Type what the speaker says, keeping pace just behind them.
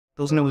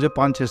तो उसने मुझे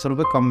 500-600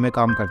 रुपये कम में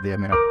काम कर दिया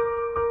मेरा,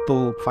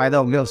 तो फ़ायदा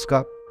हो गया उसका।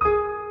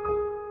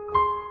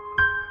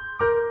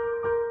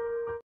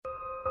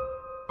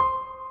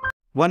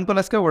 वन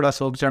प्लस का बड़ा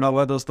शौक चढ़ा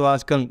हुआ है दोस्तों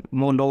आजकल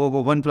लोगों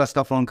को वन प्लस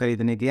का फ़ोन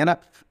खरीदने की, है ना।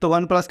 तो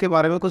वन प्लस के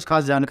बारे में कुछ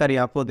खास जानकारी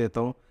आपको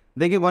देता हूँ।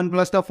 देखिए, वन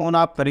प्लस का फ़ोन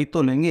आप खरीद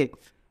तो लेंगे,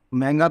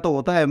 महंगा तो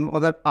होता है,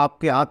 मगर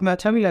आपके हाथ में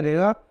अच्छा भी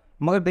लगेगा।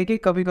 मगर देखिए,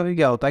 कभी कभी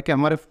क्या होता है कि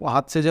हमारे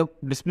हाथ से जब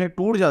डिस्प्ले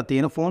टूट जाती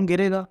है ना, फ़ोन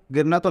गिरेगा,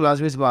 गिरना तो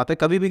लाजमी सी बात है,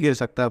 कभी भी गिर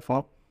सकता है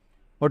फ़ोन,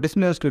 और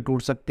डिस्प्ले उसकी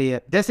टूट सकती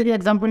है। जैसे कि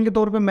एग्जांपल के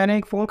तौर पे मैंने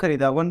एक फ़ोन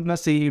खरीदा वन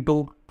प्लस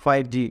C2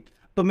 5G,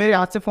 तो मेरे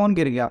हाथ से फ़ोन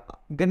गिर गया,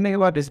 गिरने के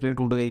बाद डिस्प्ले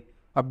टूट गई।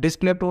 अब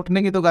डिस्प्ले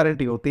टूटने की तो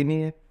गारंटी होती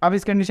नहीं है। अब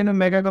इस कंडीशन में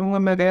मैं क्या करूँगा,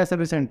 मैं गया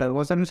सर्विस सेंटर,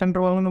 वो सर्विस सेंटर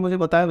वालों ने मुझे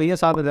बताया भैया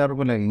 7,000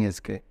 रुपये लगेंगे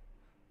इसके।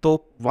 तो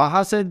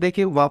वहाँ से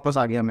देखिए वापस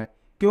आ गया मैं।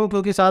 क्यों?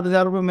 क्योंकि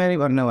 7,000 रुपये मैं नहीं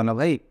भरने वाला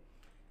भाई।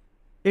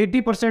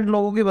 80%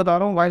 लोगों की बता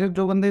रहा हूँ भाई साहब,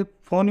 जो बंदे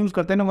फ़ोन यूज़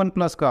करते हैं ना वन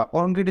प्लस का,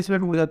 और उनकी डिस्प्ले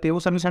टूट जाती है, वो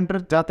सर्विस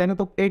सेंटर जाते हैं ना,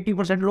 तो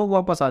 80% लोग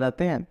वापस आ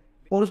जाते हैं।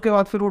 और उसके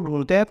बाद फिर वो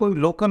ढूंढते हैं कोई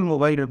लोकल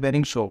मोबाइल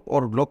रिपेयरिंग शॉप,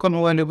 और लोकल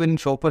मोबाइल रिपेयरिंग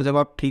शॉप पर जब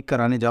आप ठीक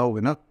कराने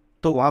जाओगे ना,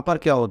 तो वहाँ पर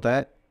क्या होता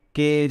है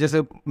कि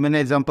जैसे मैंने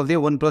एग्जांपल दिया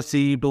वन प्लस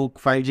C2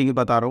 5G की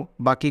बता रहा हूँ,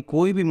 बाकी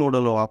कोई भी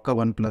मॉडल हो आपका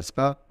वन प्लस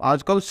का,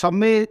 आजकल सब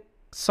में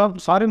सब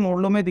सारे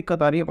मॉडलों में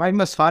दिक्कत आ रही है भाई।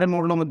 मैं सारे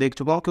मॉडलों में देख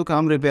चुका हूँ, क्योंकि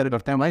हम रिपेयर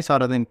करते हैं भाई,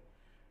 सारा दिन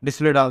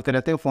डिस्प्ले डालते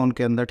रहते हैं फ़ोन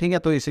के अंदर, ठीक है।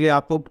 तो इसलिए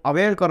आपको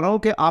अवेयर कर रहा हूँ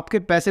कि आपके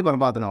पैसे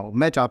बर्बाद ना हो,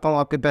 मैं चाहता हूँ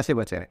आपके पैसे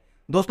बचे रहें।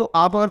 दोस्तों,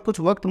 आप अगर कुछ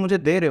वक्त मुझे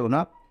दे रहे हो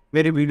ना,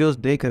 मेरी वीडियोस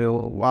देख रहे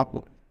हो, आप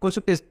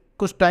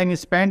कुछ टाइम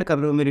स्पेंड कर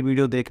रहे हो मेरी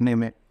वीडियो देखने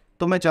में,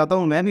 तो मैं चाहता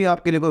हूँ मैं भी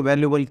आपके लिए कोई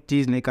वैल्यूबल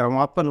चीज़ नहीं कर रहा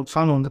हूँ, आपका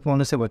नुकसान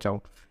होने से बचाऊँ।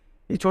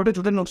 ये छोटे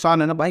छोटे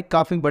नुकसान है ना भाई,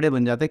 काफ़ी बड़े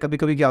बन जाते हैं। कभी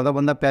कभी क्या होता है,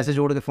 बंदा पैसे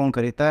जोड़ के फ़ोन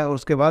खरीदता है और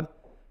उसके बाद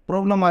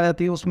प्रॉब्लम आ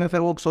जाती है उसमें, फिर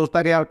वो सोचता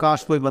है कि यार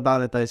काश कोई बता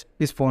देता है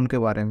इस फ़ोन के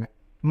बारे में।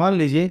 मान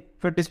लीजिए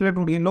फिर डिस्प्ले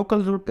टूट गई,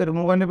 लोकल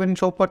मोबाइल रिपेयरिंग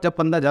शॉप पर जब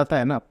बंदा जाता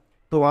है ना,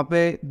 तो वहाँ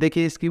पे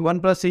देखिए इसकी वन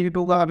प्लस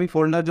C2 का अभी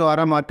फोल्डर जो आ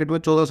रहा है मार्केट में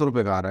 1,400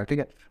 रुपये का आ रहा है, ठीक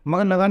है।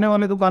 मगर लगाने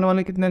वाले दुकान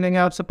वाले कितने लेंगे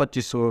आपसे?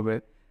 2,500 रुपये,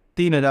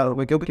 3,000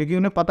 रुपये, क्योंकि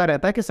उन्हें पता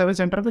रहता है कि सर्विस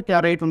सेंटर पे क्या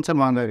रेट उनसे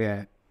मांगा गया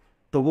है,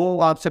 तो वो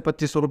आपसे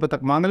 2,500 रुपये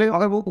तक मांग लेंगे।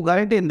 अगर वो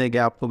गारंटी नहीं देंगे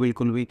आपको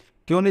बिल्कुल भी।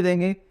 क्यों नहीं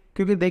देंगे?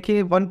 क्योंकि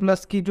देखिए, वन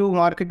प्लस की जो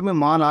मार्केट में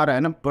माल आ रहा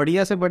है ना,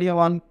 बढ़िया से बढ़िया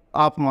माल,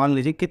 आप मान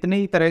लीजिए कितने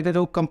ही तरह के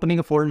जो कंपनी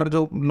के फोल्डर,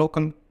 जो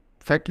लोकल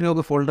फैक्ट्रियों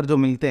के फोल्डर जो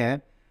मिलते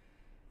हैं,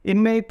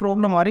 इनमें एक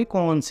प्रॉब्लम आ रही,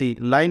 कौन सी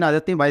लाइन आ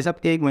जाती है भाई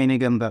साहब 1 महीने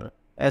के अंदर।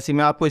 ऐसी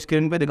मैं आपको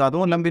स्क्रीन पे दिखा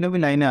दूँगा, लंबी लंबी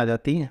लाइनें आ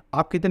जाती हैं।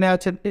 आप कितने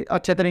अच्छे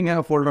अच्छे तरीके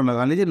का फोल्डर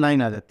लगा लीजिए,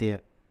 लाइन आ जाती है।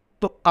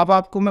 तो अब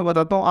आपको मैं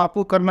बताता हूँ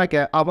आपको करना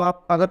क्या है। अब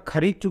आप अगर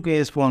खरीद चुके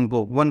हैं इस फ़ोन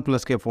को, वन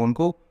प्लस के फ़ोन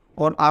को,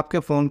 और आपके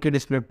फ़ोन की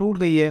डिस्प्ले टूट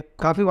गई है,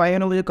 काफ़ी भाइयों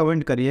ने मुझे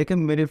कमेंट करी है कि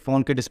मेरे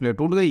फ़ोन की डिस्प्ले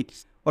टूट गई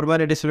और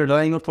मैंने डिस्प्ले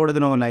लगाई और थोड़े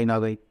दिनों में लाइन आ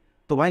गई।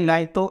 तो भाई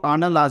लाइन तो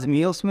आना लाजमी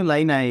है, उसमें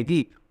लाइन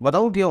आएगी।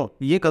 बताओ क्यों?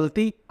 ये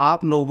गलती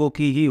आप लोगों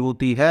की ही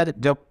होती है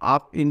जब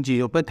आप इन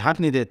चीज़ों पे ध्यान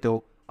नहीं देते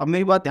हो। अब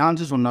मेरी बात ध्यान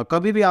से सुनना,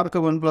 कभी भी आपके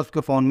वन प्लस के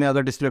फ़ोन में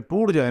अगर डिस्प्ले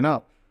टूट जाए ना,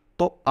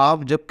 तो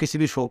आप जब किसी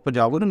भी शॉप पर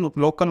जाओगे ना,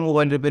 लोकल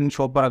मोबाइल रिपेयरिंग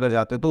शॉप पर अगर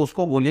जाते हो, तो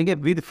उसको बोलिए कि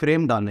विद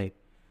फ्रेम डालें।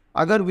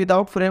 अगर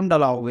विदाउट फ्रेम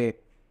डलाओगे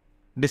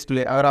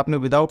डिस्प्ले, अगर आपने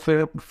विदाउट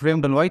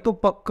फ्रेम डलवाई, तो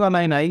पक्का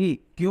लाइन आएगी।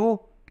 क्यों?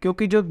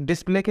 क्योंकि जो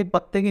डिस्प्ले के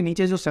पत्ते के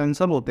नीचे जो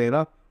सेंसर होते हैं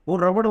ना, वो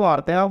रबड़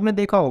मारते हैं। आपने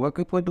देखा होगा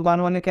कि कोई दुकान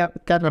वाले क्या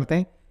क्या करते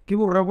हैं कि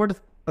वो रबड़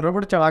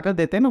रबड़ चढ़ा कर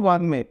देते हैं ना,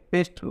 बाद में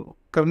पेस्ट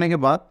करने के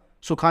बाद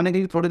सुखाने के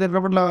लिए थोड़ी देर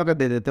रबड़ लगा कर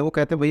दे देते हैं। वो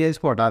कहते हैं भैया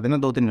इसको हटा देना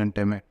 2-3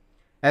 घंटे में,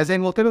 ऐसे ही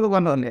बोलते हैं ना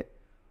दुकान वाले।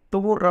 तो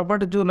वो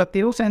रबड़ जो लगती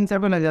है वो सेंसर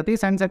पे लग जाती है,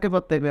 सेंसर के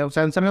पत्ते पे।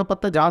 सेंसर में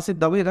पत्ता जहाँ से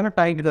दबेगा ना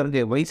टाइट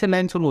करके, वहीं से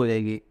लाइन शुरू हो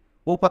जाएगी।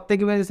 वो पत्ते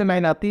की वजह से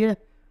लाइन आती है,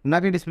 ना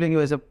कि डिस्प्ले की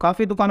वजह से।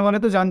 काफ़ी दुकान वाले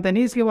तो जानते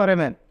नहीं इसके बारे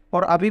में,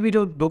 और अभी भी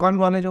जो दुकान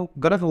वाले जो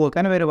गलत बोलते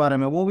हैं ना मेरे बारे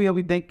में, वो भी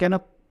अभी देख के ना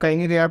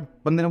कहेंगे कि यार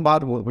बंदे ने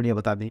बात बहुत बढ़िया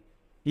बता दी।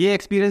 ये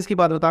एक्सपीरियंस की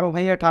बात बता रहा हूँ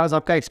भाई, 18 साल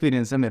का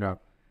एक्सपीरियंस है मेरा,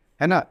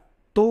 है ना।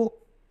 तो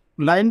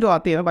लाइन जो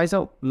आती है ना भाई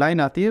साहब, लाइन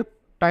आती है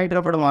टाइट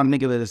रबड़ मारने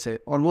की वजह से,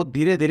 और वो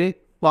धीरे धीरे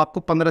वो आपको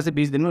 15 से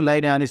 20 दिन में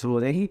लाइन आनी शुरू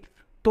हो जाएगी।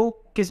 तो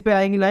किस पे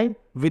आएगी लाइन?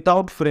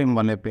 विदाउट फ्रेम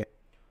वाले पे।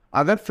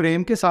 अगर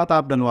फ्रेम के साथ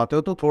आप डलवाते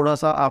हो तो थोड़ा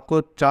सा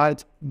आपको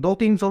चार्ज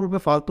 200-300 रुपये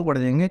फालतू पड़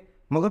जाएंगे,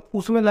 मगर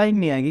उसमें लाइन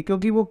नहीं आएगी,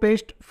 क्योंकि वो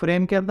पेस्ट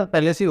फ्रेम के अंदर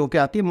पहले से होके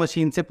आती है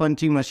मशीन से,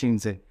 पंचिंग मशीन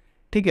से,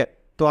 ठीक है।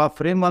 तो आप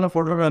फ्रेम वाला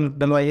फोल्डर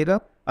डलवाइएगा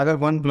अगर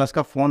वन प्लस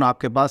का फ़ोन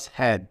आपके पास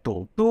है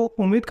तो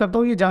उम्मीद करता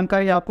हूँ ये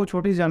जानकारी आपको,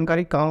 छोटी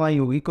जानकारी काम आई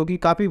होगी, क्योंकि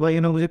काफ़ी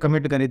भाइयों ने मुझे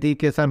कमेंट करी थी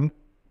कि सर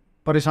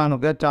परेशान हो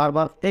गया 4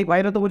 बार। एक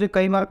भाई ने तो मुझे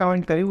कई बार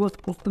कमेंट करी, वो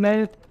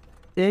उसने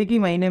एक ही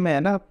महीने में है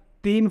ना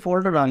 3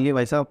 फोल्डर डाल लिए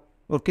भाई साहब,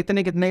 और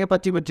कितने कितने के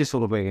 2500-2500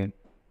 रुपये के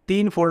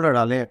 3 फोल्डर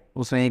डाले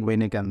उसने एक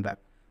महीने के अंदर,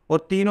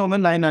 और तीनों में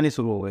लाइन आनी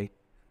शुरू हो गई।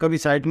 कभी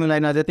साइड में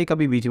लाइन आ जाती है,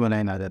 कभी बीच में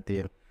लाइन आ जाती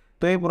है।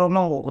 तो ये प्रॉब्लम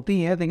होती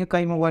है। देखिए,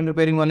 कई मोबाइल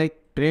रिपेयरिंग वाले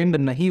ट्रेंड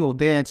नहीं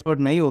होते हैं, एक्सपर्ट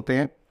नहीं होते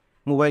हैं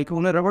मोबाइल को,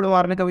 उन्हें रबड़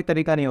मारने का भी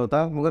तरीका नहीं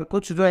होता। मगर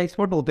कुछ जो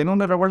एक्सपर्ट होते हैं ना,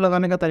 उन्हें रबड़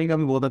लगाने का तरीका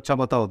भी बहुत अच्छा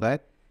पता होता है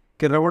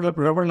कि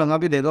रबड़ लगा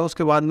भी देगा,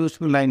 उसके बाद भी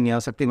उसमें लाइन नहीं आ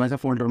सकती वैसे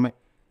फोल्डर में।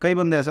 कई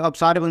बंदे ऐसे, अब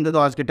सारे बंदे तो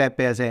आज के टाइप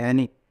पे ऐसे है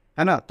नहीं,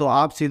 है ना। तो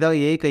आप सीधा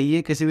यही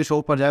कहिए, किसी भी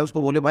शॉप पर जाए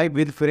उसको बोले भाई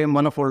विद फ्रेम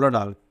वाला फोल्डर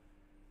डाल,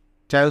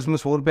 चाहे उसमें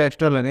 100 रुपये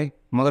एक्स्ट्रा लगे,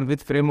 मगर विथ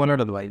फ्रेम वाला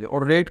डलवाई दे।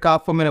 और रेट का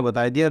आपको मैंने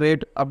बता दिया,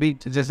 रेट अभी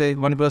जैसे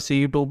OnePlus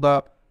C2 का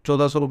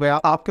 1400 रुपये।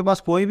 आपके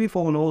पास कोई भी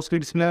फ़ोन हो उसकी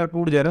डिस्प्ले अगर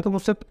टूट जाए ना, तो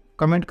मुझसे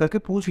कमेंट करके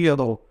पूछ लिया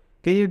दो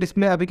कि ये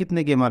डिस्प्ले अभी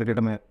कितने की है मार्केट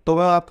में, तो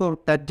मैं आपको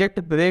एग्जैक्ट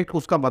रेट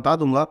उसका बता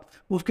दूंगा।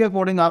 उसके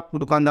अकॉर्डिंग आप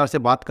दुकानदार से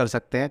बात कर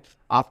सकते हैं,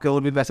 आपके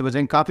और भी पैसे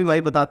बचेंगे। काफ़ी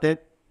भाई बताते हैं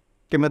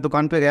कि मैं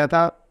दुकान पे गया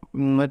था,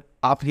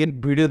 आप ये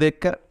वीडियो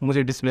देखकर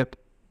मुझे डिस्प्ले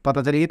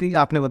पता चली थी,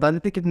 आपने बता दी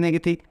थी कितने की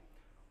थी,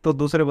 तो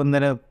दूसरे बंदे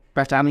ने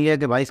पहचान लिया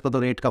कि भाई इसको तो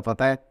रेट का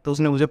पता है, तो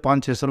उसने मुझे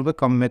 500-600 रुपये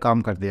कम में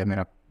काम कर दिया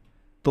मेरा,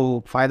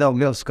 तो फ़ायदा हो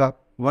गया उसका।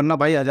 वरना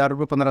भाई 1000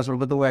 रुपये 1500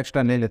 रुपये तो वो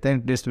एक्स्ट्रा ले लेते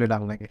हैं डिस्प्ले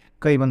डालने के,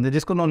 कई बंदे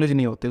जिसको नॉलेज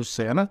नहीं होती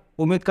उससे, है ना।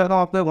 उम्मीद करता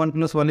हूँ आपको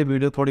OnePlus वाली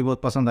वीडियो थोड़ी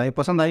बहुत पसंद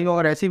आई।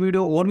 अगर ऐसी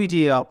वीडियो और भी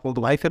चाहिए आपको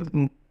तो भाई फिर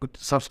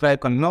सब्सक्राइब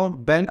कर लेना, और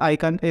बेल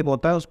आइकन एक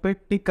होता है उस पर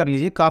टिक कर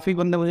लीजिए। काफ़ी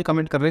बंदे मुझे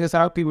कमेंट कर रहे हैं कि सर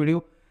आपकी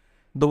वीडियो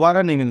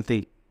दोबारा नहीं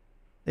मिलती,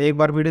 एक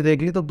बार वीडियो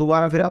देख ली तो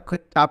दोबारा फिर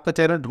आपका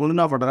चैनल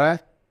ढूंढना पड़ रहा है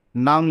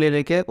नाम ले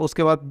लेके,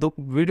 उसके बाद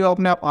वीडियो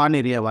अपने आप आ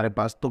नहीं रही है हमारे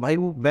पास। तो भाई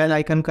वो बेल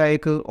आइकन का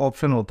एक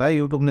ऑप्शन होता है,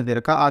 यूट्यूब ने दे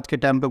रखा। आज के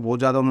टाइम पे बहुत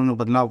ज़्यादा उन्होंने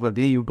बदलाव कर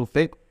दिए यूट्यूब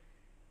पे,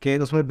 कि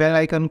उसमें बेल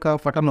आइकन का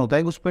बटन होता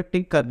है, उस पर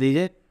टिक कर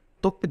दीजिए,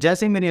 तो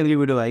जैसे ही मेरी अगली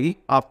वीडियो आएगी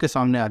आपके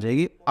सामने आ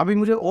जाएगी। अभी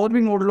मुझे और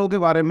भी मॉडलों के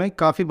बारे में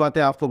काफ़ी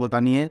बातें आपको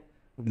बतानी है,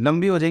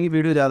 लंबी हो जाएगी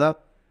वीडियो ज़्यादा।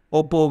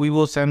 Oppo,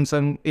 Vivo,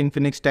 Samsung,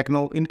 Infinix,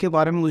 techno, इनके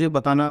बारे में मुझे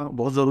बताना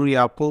बहुत ज़रूरी है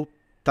आपको,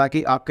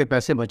 ताकि आपके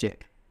पैसे बचे।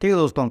 ठीक है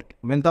दोस्तों,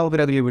 मिलता हूँ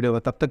फिर अगली वीडियो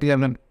में, तब तक के लिए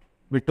मैं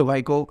बिट्टू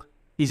भाई को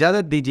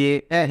इजाज़त दीजिए।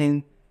 जय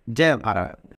हिंद, जय भारत।